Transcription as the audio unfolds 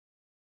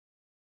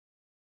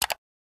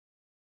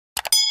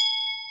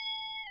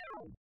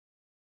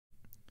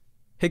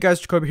Hey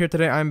guys, Jakobe here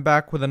today. I'm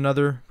back with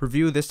another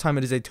review. This time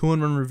it is a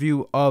 2-in-1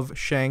 review of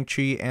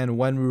Shang-Chi and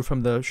Wenwu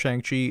from the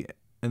Shang-Chi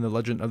and the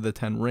Legend of the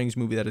Ten Rings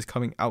movie that is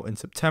coming out in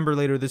September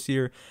later this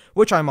year,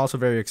 which I'm also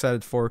very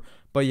excited for.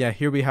 But yeah,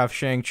 here we have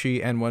Shang-Chi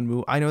and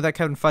Wenwu. I know that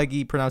Kevin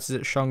Feige pronounces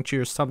it Shang-Chi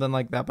or something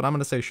like that, but I'm going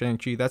to say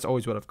Shang-Chi. That's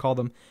always what I've called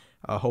them.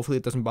 Hopefully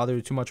it doesn't bother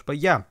you too much. But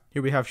yeah,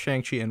 here we have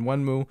Shang-Chi and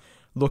Wenwu.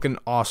 Looking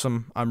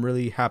awesome. I'm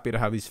really happy to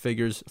have these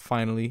figures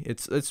finally.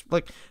 It's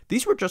like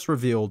these were just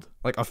revealed,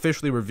 like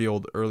officially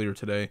revealed earlier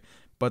today,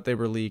 but they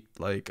were leaked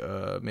like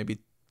maybe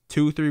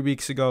 2-3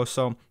 weeks ago.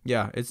 So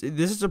yeah,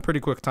 this is a pretty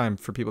quick time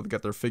for people to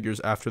get their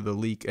figures after the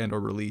leak and or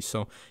release.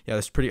 So yeah,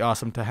 it's pretty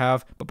awesome to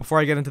have. But before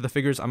I get into the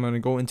figures, I'm going to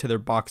go into their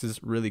boxes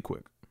really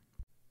quick.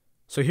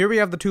 So here we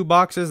have the two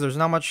boxes. There's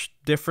not much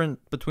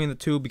different between the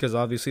two because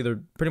obviously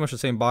they're pretty much the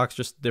same box,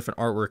 just different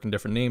artwork and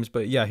different names.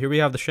 But yeah, here we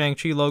have the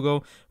Shang-Chi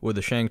logo with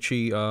the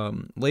Shang-Chi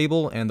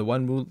label and the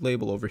Wenwu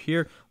label over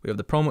here. We have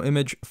the promo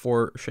image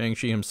for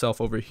Shang-Chi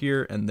himself over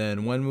here and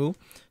then Wenwu.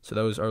 So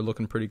those are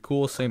looking pretty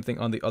cool. Same thing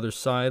on the other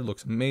side.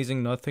 Looks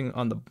amazing. Nothing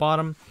on the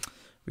bottom.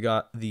 We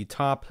got the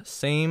top,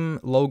 same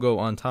logo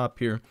on top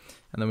here.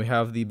 And then we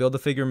have the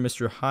Build-A-Figure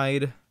Mr.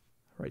 Hyde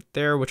right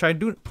there, which I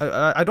don't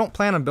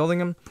plan on building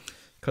him,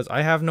 because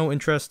I have no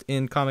interest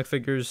in comic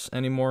figures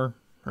anymore,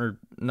 or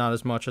not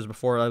as much as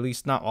before, at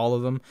least not all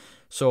of them.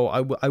 So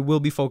I will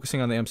be focusing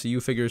on the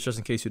MCU figures, just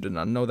in case you did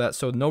not know that.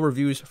 So no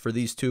reviews for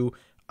these two.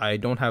 I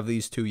don't have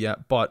these two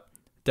yet, but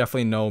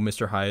definitely know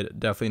Mr. Hyde.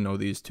 Definitely know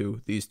these two.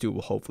 These two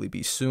will hopefully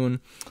be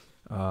soon.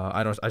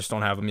 I just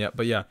don't have them yet.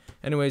 But yeah,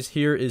 anyways,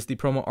 here is the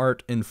promo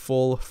art in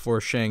full for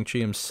Shang-Chi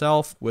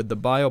himself with the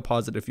bio.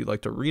 Pause it if you'd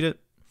like to read it.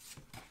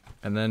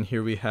 And then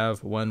here we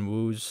have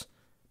Wenwu's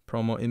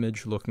promo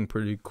image looking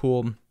pretty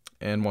cool,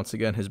 and once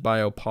again his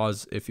bio.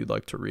 Pause if you'd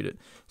like to read it.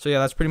 So yeah,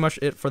 that's pretty much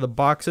it for the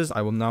boxes.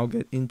 I will now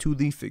get into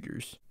the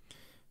figures.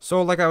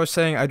 So like I was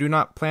saying, I do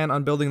not plan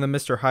on building the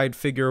Mr. Hyde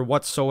figure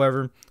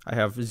whatsoever. I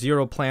have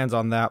zero plans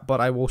on that, but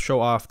I will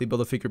show off the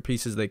Build-A-Figure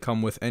pieces they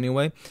come with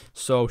anyway.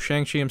 So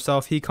Shang-Chi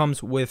himself, he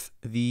comes with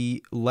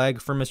the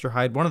leg for Mr.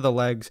 Hyde, one of the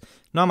legs.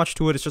 Not much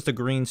to it, it's just a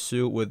green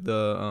suit with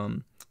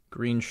the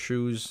green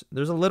shoes.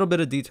 There's a little bit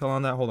of detail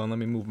on that. Hold on, let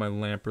me move my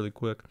lamp really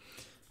quick.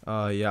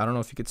 Yeah, I don't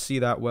know if you could see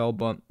that well,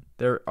 but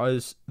there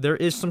is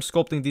some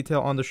sculpting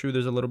detail on the shoe.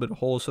 There's a little bit of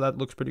holes, so that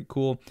looks pretty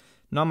cool.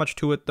 Not much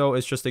to it though.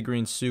 It's just a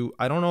green suit.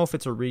 I don't know if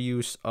it's a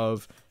reuse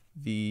of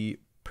the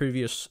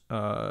previous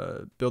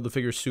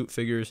Build-A-Figure suit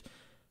figures.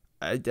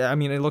 I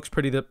mean, it looks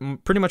pretty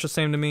much the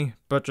same to me,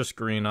 but just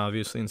green,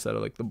 obviously, instead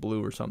of like the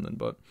blue or something.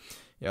 But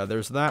yeah,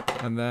 there's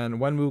that. And then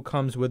Wenwu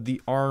comes with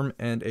the arm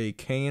and a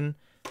cane.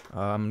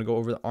 I'm gonna go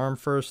over the arm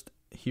first.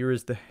 Here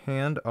is the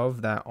hand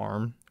of that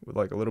arm with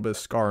like a little bit of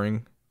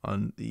scarring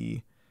on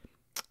the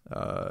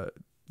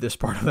this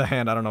part of the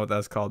hand. I don't know what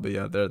that's called, but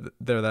yeah,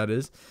 there that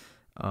is.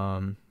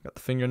 Got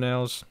the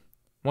fingernails.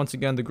 Once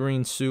again, the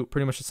green suit,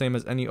 pretty much the same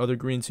as any other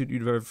green suit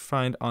you'd ever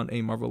find on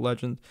a Marvel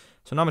Legend.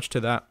 So not much to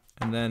that.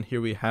 And then here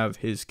we have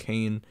his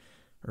cane,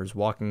 or his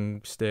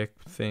walking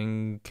stick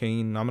thing,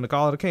 cane. I'm gonna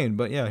call it a cane,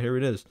 but yeah, here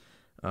it is.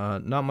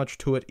 Not much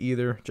to it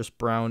either, just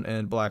brown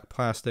and black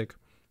plastic.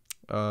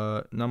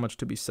 Not much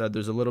to be said.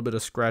 There's a little bit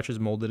of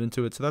scratches molded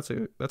into it, so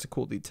that's a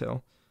cool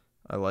detail.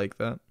 I like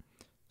that.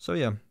 So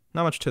yeah,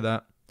 not much to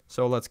that.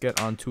 So let's get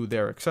on to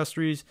their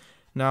accessories.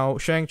 Now,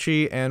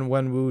 Shang-Chi and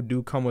Wenwu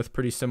do come with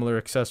pretty similar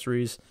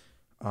accessories.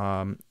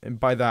 And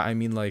by that, I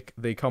mean like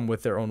they come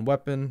with their own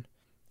weapon.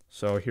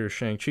 So here's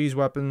Shang-Chi's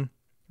weapon.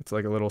 It's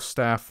like a little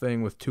staff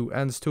thing with two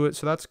ends to it,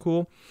 so that's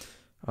cool.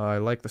 I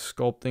like the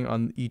sculpting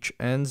on each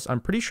ends. I'm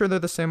pretty sure they're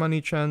the same on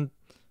each end.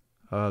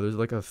 There's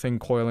like a thing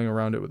coiling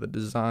around it with a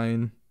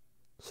design.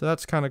 So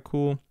that's kind of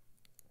cool.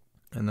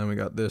 And then we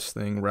got this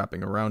thing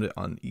wrapping around it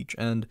on each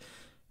end.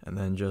 And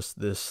then just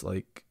this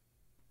like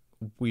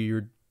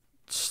weird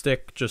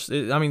stick.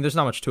 I mean, there's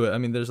not much to it. I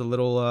mean, there's a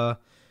little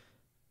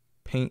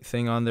paint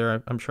thing on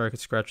there. I'm sure I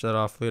could scratch that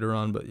off later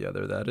on. But yeah,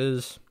 there that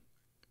is.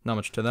 Not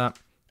much to that.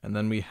 And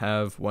then we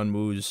have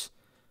Wenwu's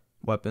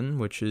weapon,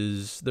 which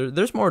is...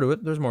 There's more to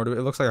it. There's more to it.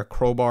 It looks like a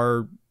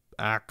crowbar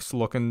axe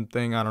looking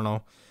thing. I don't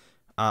know.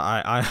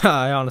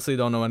 I honestly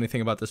don't know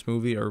anything about this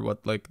movie or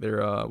what like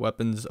their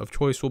weapons of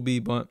choice will be,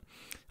 but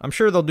I'm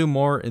sure they'll do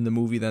more in the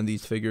movie than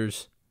these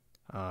figures.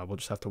 We'll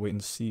just have to wait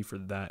and see for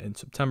that in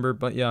September.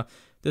 But yeah,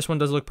 this one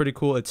does look pretty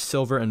cool. It's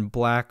silver and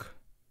black.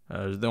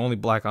 The only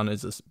black on it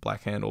is this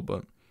black handle,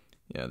 but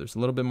yeah, there's a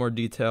little bit more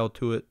detail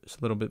to it. There's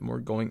a little bit more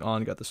going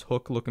on. Got this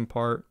hook looking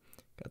part.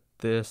 Got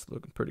this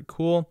looking pretty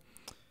cool.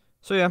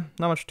 So yeah,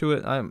 not much to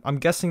it. I'm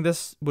guessing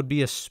this would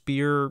be a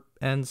spear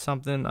and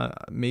something,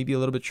 maybe a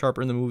little bit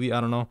sharper in the movie.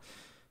 I don't know,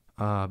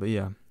 but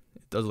yeah,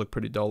 it does look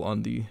pretty dull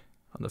on the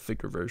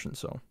figure version.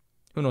 So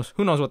who knows?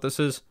 Who knows what this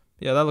is?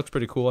 Yeah, that looks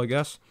pretty cool, I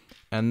guess.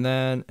 And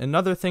then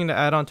another thing to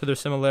add on to their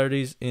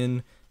similarities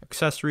in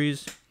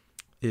accessories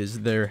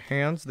is their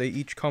hands. They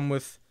each come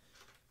with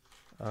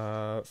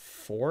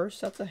 4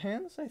 sets of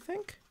hands, I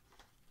think.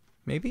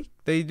 Maybe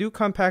they do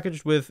come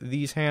packaged with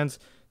these hands.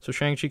 So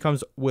Shang-Chi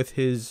comes with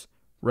his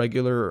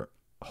regular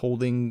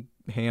holding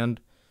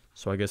hand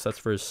So I guess that's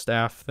for his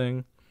staff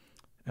thing.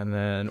 And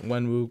then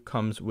Wenwu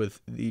comes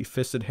with the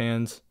fisted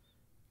hands,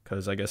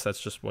 because I guess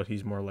that's just what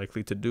he's more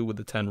likely to do with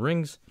the 10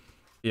 rings.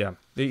 Yeah,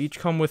 they each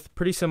come with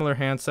pretty similar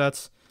hand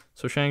sets.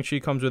 So Shang-Chi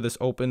comes with this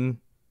open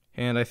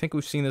hand. I think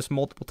we've seen this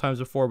multiple times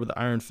before with the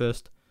Iron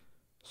Fist.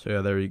 So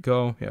yeah, there you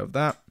go. You have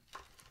that.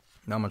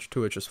 Not much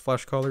to it, just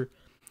flesh color.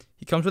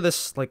 He comes with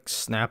this like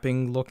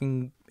snapping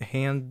looking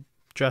hand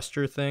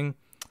gesture thing.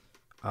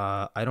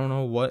 I don't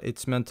know what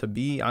it's meant to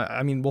be.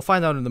 I mean, we'll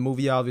find out in the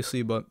movie,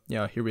 obviously, but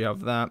yeah, here we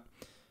have that.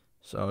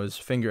 So his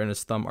finger and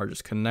his thumb are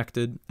just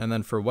connected. And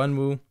then for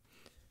Wenwu,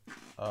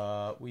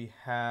 we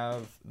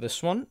have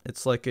this one.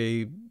 It's like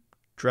a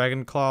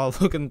dragon claw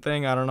looking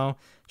thing. I don't know.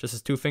 Just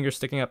his 2 fingers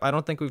sticking up. I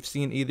don't think we've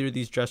seen either of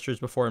these gestures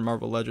before in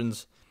Marvel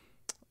Legends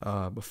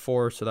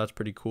before, so that's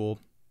pretty cool.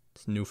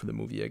 It's new for the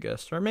movie, I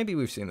guess. Or maybe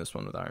we've seen this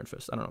one with Iron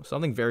Fist. I don't know.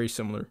 Something very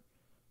similar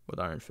with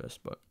Iron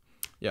Fist. But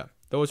yeah,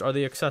 those are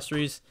the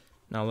accessories.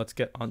 Now let's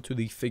get onto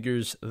the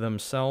figures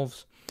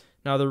themselves.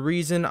 Now the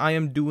reason I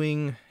am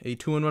doing a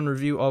 2-in-1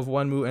 review of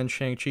Wenwu and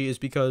Shang-Chi is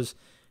because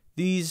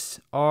these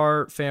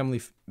are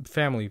family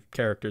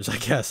characters, I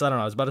guess. I don't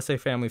know. I was about to say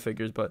family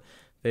figures, but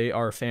they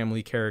are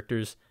family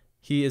characters.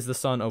 He is the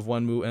son of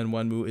Wenwu, and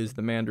Wenwu is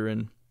the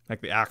Mandarin,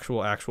 like the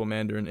actual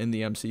Mandarin in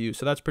the MCU.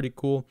 So that's pretty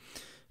cool.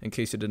 In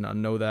case you did not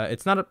know that,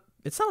 it's not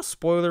a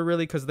spoiler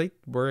really, because they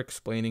were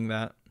explaining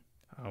that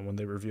when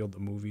they revealed the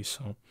movie.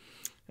 So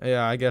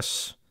yeah, I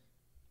guess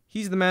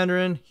he's the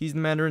Mandarin. He's the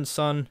Mandarin's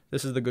son.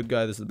 This is the good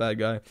guy. This is the bad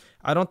guy.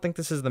 I don't think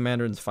this is the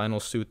Mandarin's final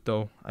suit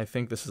though. I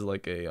think this is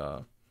like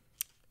a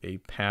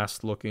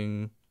past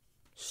looking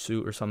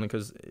suit or something,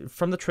 because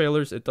from the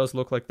trailers it does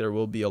look like there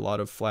will be a lot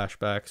of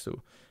flashbacks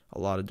to a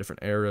lot of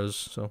different eras.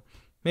 So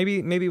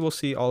maybe we'll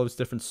see all of his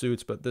different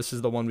suits, but this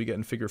is the one we get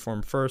in figure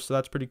form first, so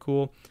that's pretty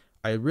cool.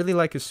 I really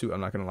like his suit, I'm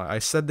not gonna lie. I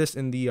said this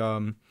in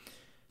the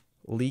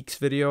leaks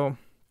video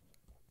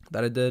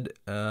that I did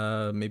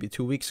maybe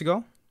 2 weeks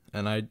ago,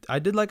 and I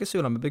did like his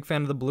suit. I'm a big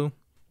fan of the blue.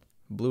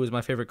 Blue is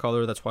my favorite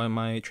color. That's why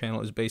my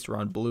channel is based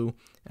around blue,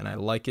 and I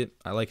like it.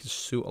 I like his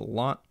suit a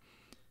lot.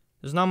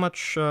 There's not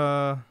much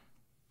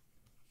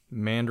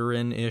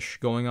Mandarin-ish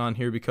going on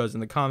here, because in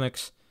the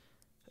comics,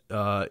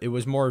 it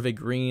was more of a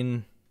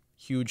green,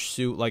 huge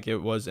suit like it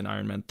was in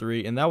Iron Man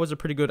 3, and that was a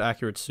pretty good,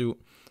 accurate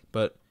suit.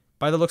 But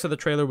by the looks of the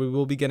trailer, we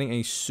will be getting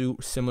a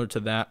suit similar to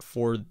that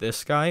for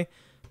this guy.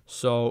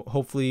 So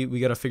hopefully we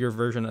get a figure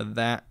version of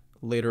that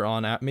later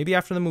on, maybe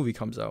after the movie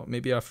comes out.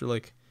 Maybe after,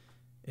 like,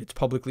 it's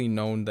publicly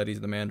known that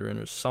he's the Mandarin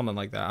or something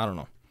like that. I don't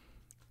know.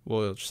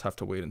 We'll just have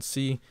to wait and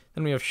see.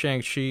 Then we have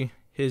Shang-Chi.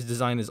 His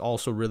design is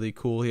also really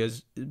cool. He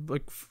has,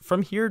 like,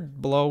 from here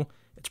below,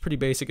 it's pretty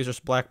basic. It's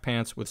just black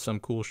pants with some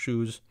cool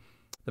shoes.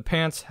 The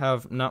pants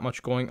have not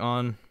much going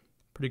on.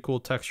 Pretty cool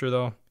texture,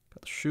 though.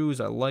 Got the shoes.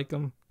 I like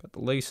them. Got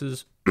the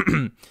laces.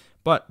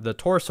 But the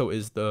torso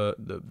is the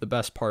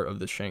best part of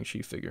the Shang-Chi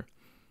figure.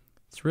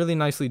 It's really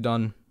nicely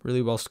done.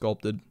 Really well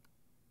sculpted.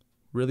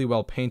 Really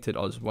well painted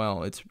as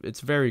well. It's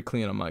very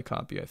clean on my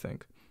copy, I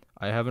think.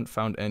 I haven't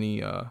found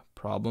any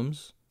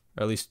problems.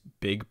 Or at least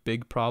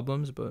big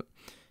problems. But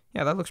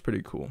yeah, that looks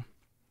pretty cool.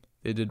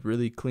 They did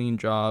really clean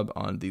job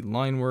on the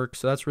line work,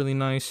 so that's really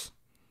nice.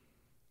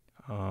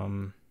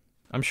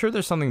 I'm sure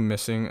there's something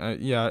missing.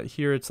 Yeah,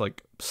 here it's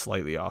like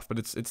slightly off, but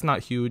it's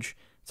not huge.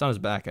 It's on his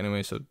back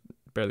anyway, so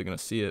barely gonna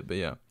see it. But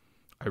yeah,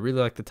 I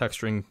really like the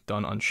texturing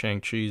done on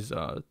Shang-Chi's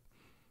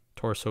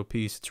torso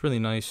piece. It's really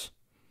nice.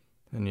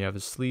 And you have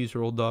his sleeves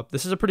rolled up.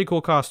 This is a pretty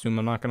cool costume,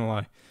 I'm not gonna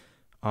lie.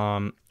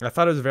 I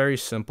thought it was very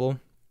simple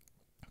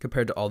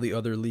compared to all the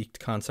other leaked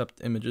concept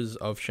images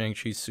of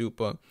Shang-Chi's suit,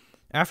 but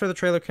after the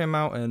trailer came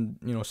out and,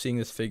 you know, seeing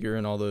this figure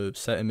and all the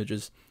set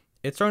images,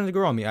 it's starting to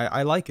grow on me.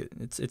 I like it.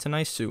 It's a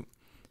nice suit.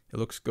 It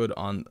looks good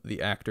on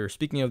the actor.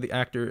 Speaking of the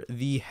actor,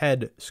 the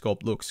head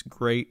sculpt looks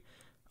great.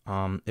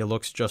 It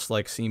looks just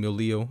like Simu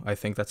Liu. I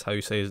think that's how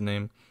you say his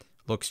name.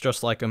 Looks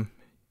just like him.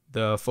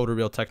 The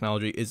photoreal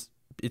technology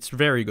it's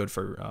very good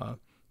for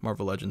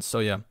Marvel Legends. So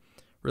yeah,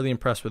 really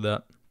impressed with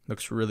that.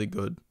 Looks really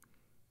good.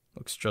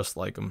 Looks just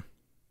like him.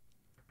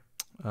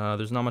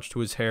 There's not much to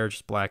his hair,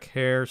 just black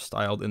hair,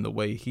 styled in the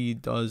way he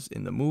does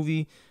in the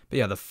movie. But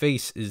yeah, the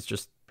face is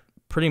just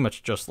pretty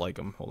much just like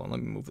him. Hold on, let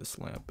me move this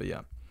lamp. But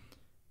yeah,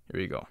 here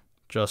you go.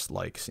 Just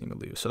like Simu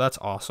Liu. So that's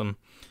awesome.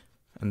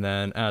 And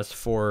then as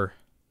for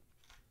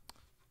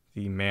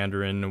the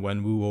Mandarin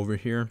Wenwu over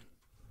here,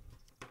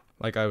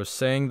 like I was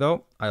saying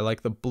though, I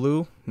like the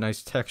blue.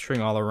 Nice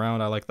texturing all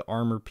around. I like the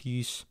armor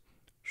piece.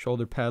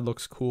 Shoulder pad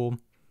looks cool.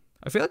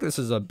 I feel like this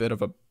is a bit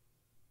of a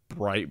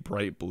bright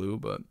blue,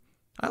 but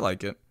I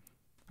like it.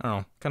 I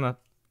don't know,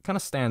 kind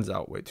of stands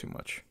out way too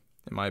much,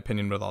 in my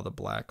opinion, with all the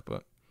black.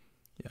 But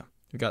yeah,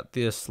 we got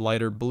this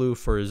lighter blue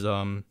for his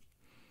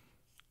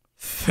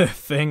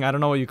thing. I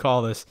don't know what you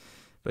call this,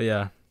 but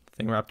yeah,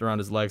 thing wrapped around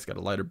his legs. Got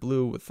a lighter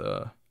blue with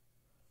like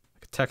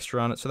a texture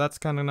on it, so that's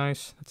kind of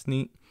nice. That's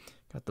neat.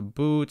 Got the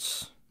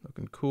boots,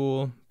 looking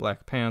cool.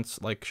 Black pants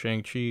like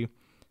Shang-Chi.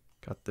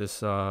 Got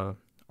this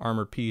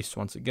armor piece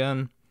once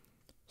again.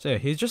 So yeah,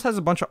 he just has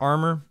a bunch of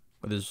armor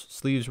with his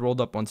sleeves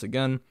rolled up once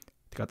again.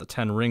 Got the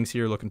 10 rings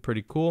here looking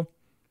pretty cool.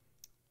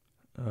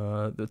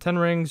 The 10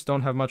 rings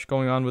don't have much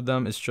going on with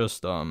them. It's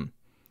just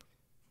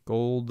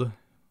gold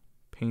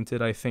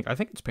painted, I think. I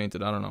think it's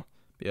painted, I don't know.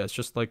 But yeah, it's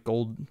just like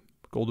gold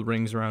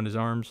rings around his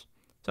arms.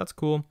 So that's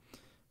cool.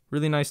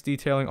 Really nice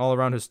detailing all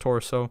around his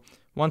torso.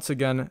 Once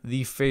again,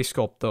 the face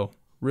sculpt though,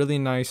 really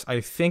nice.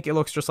 I think it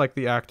looks just like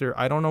the actor.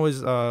 I don't know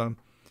his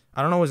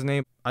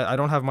name. I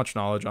don't have much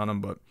knowledge on him,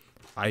 but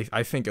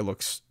I think it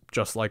looks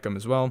just like him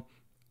as well.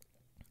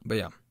 But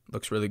yeah,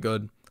 looks really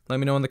good. Let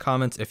me know in the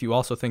comments if you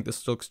also think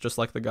this looks just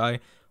like the guy.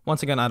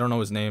 Once again, I don't know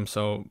his name,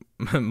 so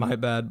my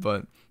bad,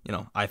 but you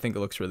know, I think it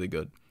looks really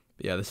good.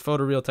 But yeah, this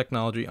photoreal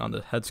technology on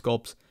the head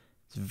sculpts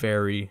is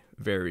very,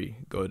 very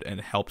good and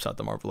it helps out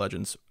the Marvel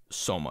Legends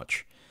so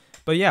much.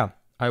 But yeah,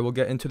 I will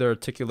get into their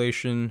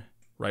articulation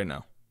right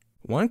now.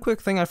 One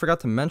quick thing I forgot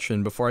to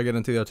mention before I get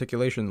into the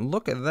articulation,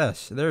 look at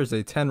this. There's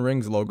a 10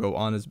 rings logo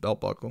on his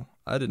belt buckle.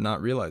 I did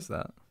not realize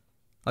that.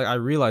 Like, I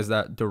realized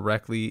that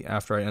directly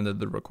after I ended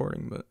the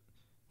recording, but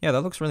yeah,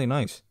 that looks really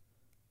nice.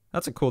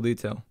 That's a cool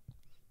detail.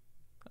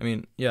 I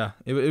mean, yeah,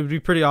 it would be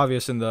pretty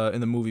obvious in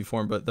the movie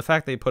form, but the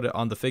fact they put it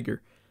on the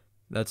figure,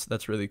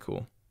 that's really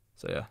cool.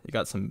 So yeah, you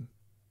got some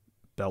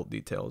belt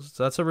details.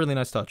 So that's a really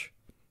nice touch.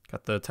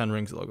 Got the 10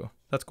 rings logo.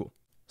 That's cool.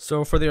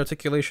 So for the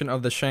articulation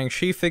of the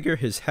Shang-Chi figure,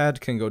 his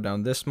head can go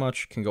down this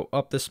much, can go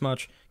up this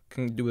much,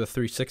 can do the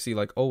 360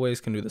 like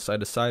always, can do the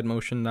side-to-side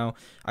motion now.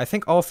 I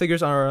think all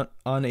figures are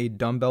on a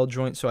dumbbell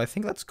joint, so I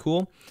think that's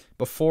cool.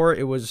 Before,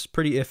 it was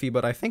pretty iffy,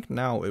 but I think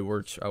now it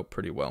works out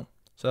pretty well.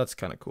 So that's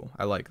kind of cool.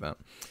 I like that.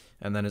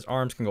 And then his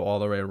arms can go all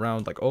the way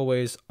around like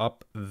always,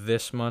 up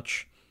this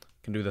much.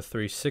 Can do the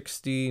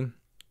 360.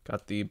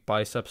 Got the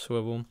bicep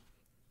swivel.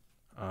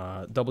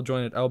 Double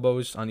jointed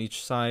elbows on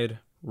each side.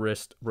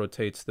 Wrist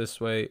rotates this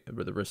way,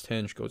 where the wrist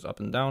hinge goes up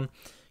and down.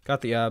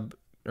 Got the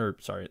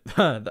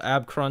the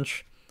ab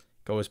crunch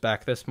goes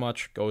back this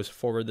much, goes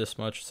forward this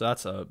much.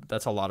 So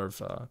that's a lot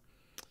of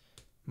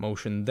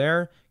motion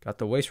there. Got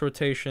the waist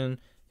rotation.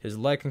 His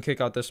leg can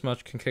kick out this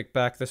much, can kick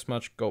back this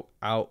much, go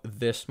out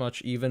this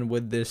much, even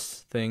with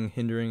this thing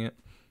hindering it.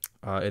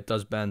 It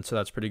does bend, so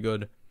that's pretty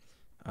good.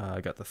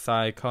 Got the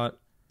thigh cut.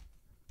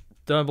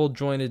 Double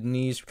jointed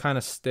knees, kind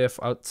of stiff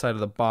outside of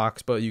the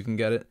box, but you can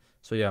get it.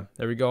 So yeah,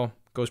 there we go.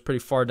 Goes pretty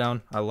far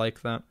down. I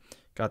like that.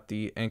 Got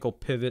the ankle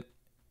pivot.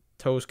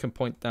 Toes can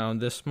point down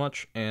this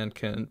much and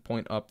can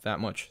point up that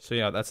much. So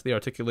yeah, that's the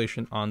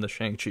articulation on the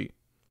Shang-Chi.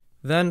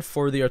 Then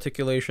for the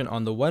articulation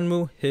on the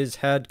Wenwu, his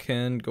head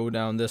can go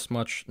down this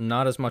much.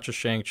 Not as much as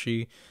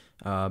Shang-Chi,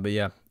 but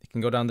yeah, it can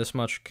go down this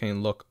much,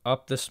 can look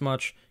up this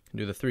much, can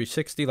do the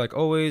 360 like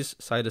always,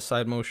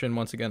 side-to-side motion,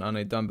 once again on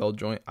a dumbbell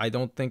joint. I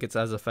don't think it's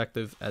as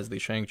effective as the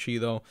Shang-Chi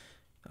though.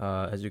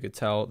 As you could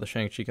tell, the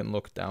Shang-Chi can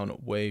look down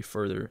way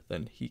further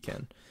than he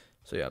can.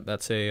 So yeah,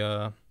 that's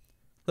a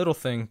little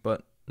thing,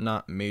 but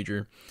not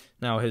major.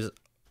 Now his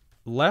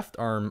left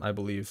arm, I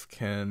believe,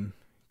 can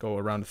go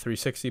around a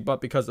 360,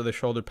 but because of the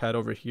shoulder pad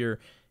over here,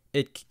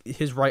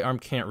 his right arm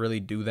can't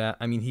really do that.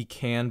 I mean, he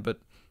can, but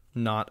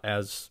not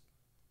as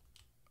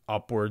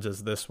upwards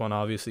as this one,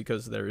 obviously,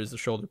 because there is the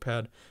shoulder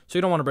pad. So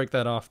you don't want to break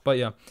that off. But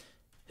yeah,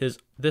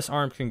 this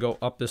arm can go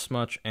up this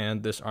much,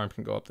 and this arm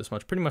can go up this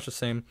much. Pretty much the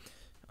same.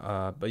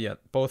 But yeah,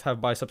 both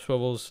have bicep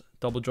swivels,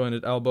 double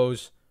jointed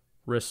elbows,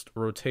 wrist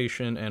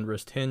rotation, and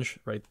wrist hinge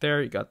right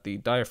there. You got the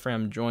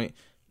diaphragm joint.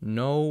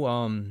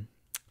 No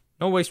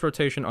waist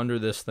rotation under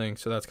this thing,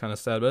 so that's kind of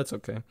sad, but it's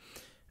okay.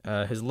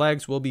 His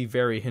legs will be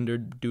very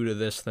hindered due to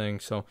this thing,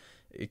 so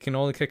it can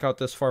only kick out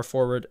this far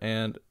forward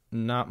and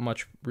not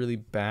much really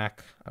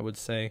back, I would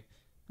say.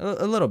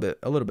 A little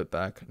bit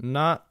back.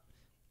 Not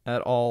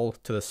at all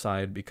to the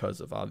side because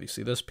of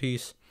obviously this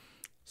piece.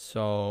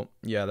 So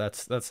yeah,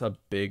 that's a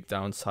big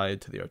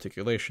downside to the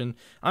articulation.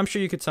 I'm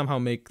sure you could somehow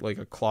make like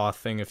a cloth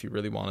thing if you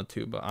really wanted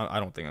to, but I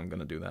don't think I'm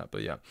gonna do that.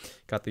 But yeah,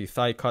 got the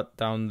thigh cut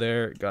down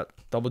there, got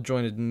double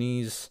jointed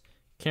knees.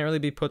 Can't really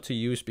be put to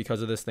use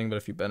because of this thing, but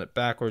if you bend it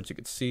backwards, you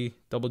could see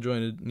double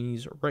jointed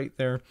knees right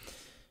there.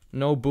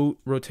 No boot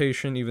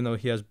rotation, even though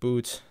he has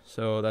boots,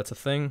 so that's a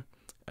thing.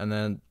 And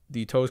then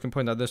the toes can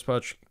point out this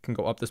much, can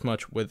go up this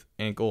much with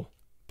ankle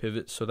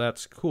pivot, so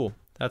that's cool.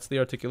 That's the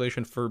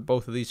articulation for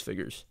both of these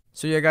figures.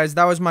 So yeah, guys,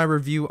 that was my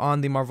review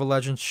on the Marvel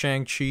Legends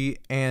Shang-Chi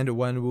and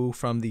Wenwu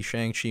from the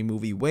Shang-Chi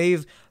movie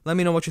Wave. Let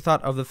me know what you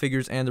thought of the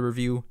figures and the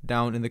review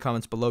down in the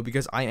comments below,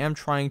 because I am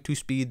trying to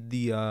speed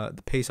the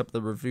pace up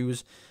the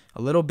reviews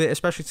a little bit,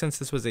 especially since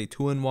this was a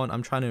 2-in-1.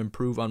 I'm trying to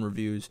improve on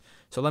reviews.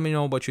 So let me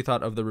know what you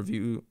thought of the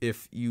review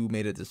if you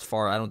made it this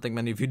far. I don't think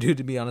many of you do,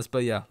 to be honest,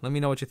 but yeah, let me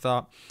know what you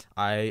thought.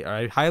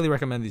 I highly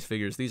recommend these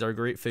figures. These are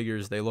great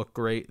figures. They look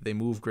great. They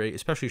move great,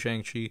 especially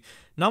Shang-Chi.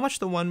 Not much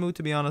the Wenwu,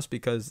 to be honest,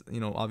 because, you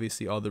know,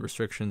 obviously all the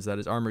restrictions that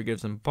his armor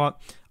gives him,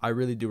 but I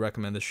really do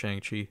recommend this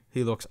Shang-Chi.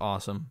 He looks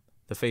awesome.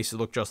 The faces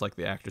look just like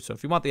the actors. So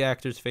if you want the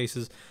actors'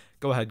 faces,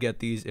 go ahead, get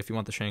these. If you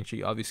want the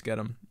Shang-Chi, obviously get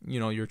them. You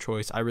know, your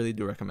choice. I really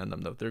do recommend them,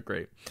 though. They're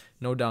great.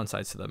 No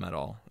downsides to them at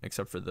all,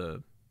 except for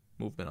the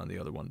movement on the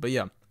other one. But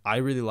yeah, I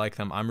really like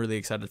them. I'm really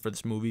excited for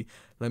this movie.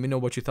 Let me know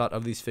what you thought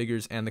of these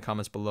figures and the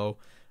comments below.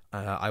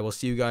 I will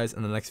see you guys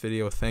in the next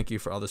video. Thank you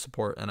for all the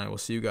support, and I will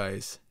see you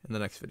guys in the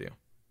next video.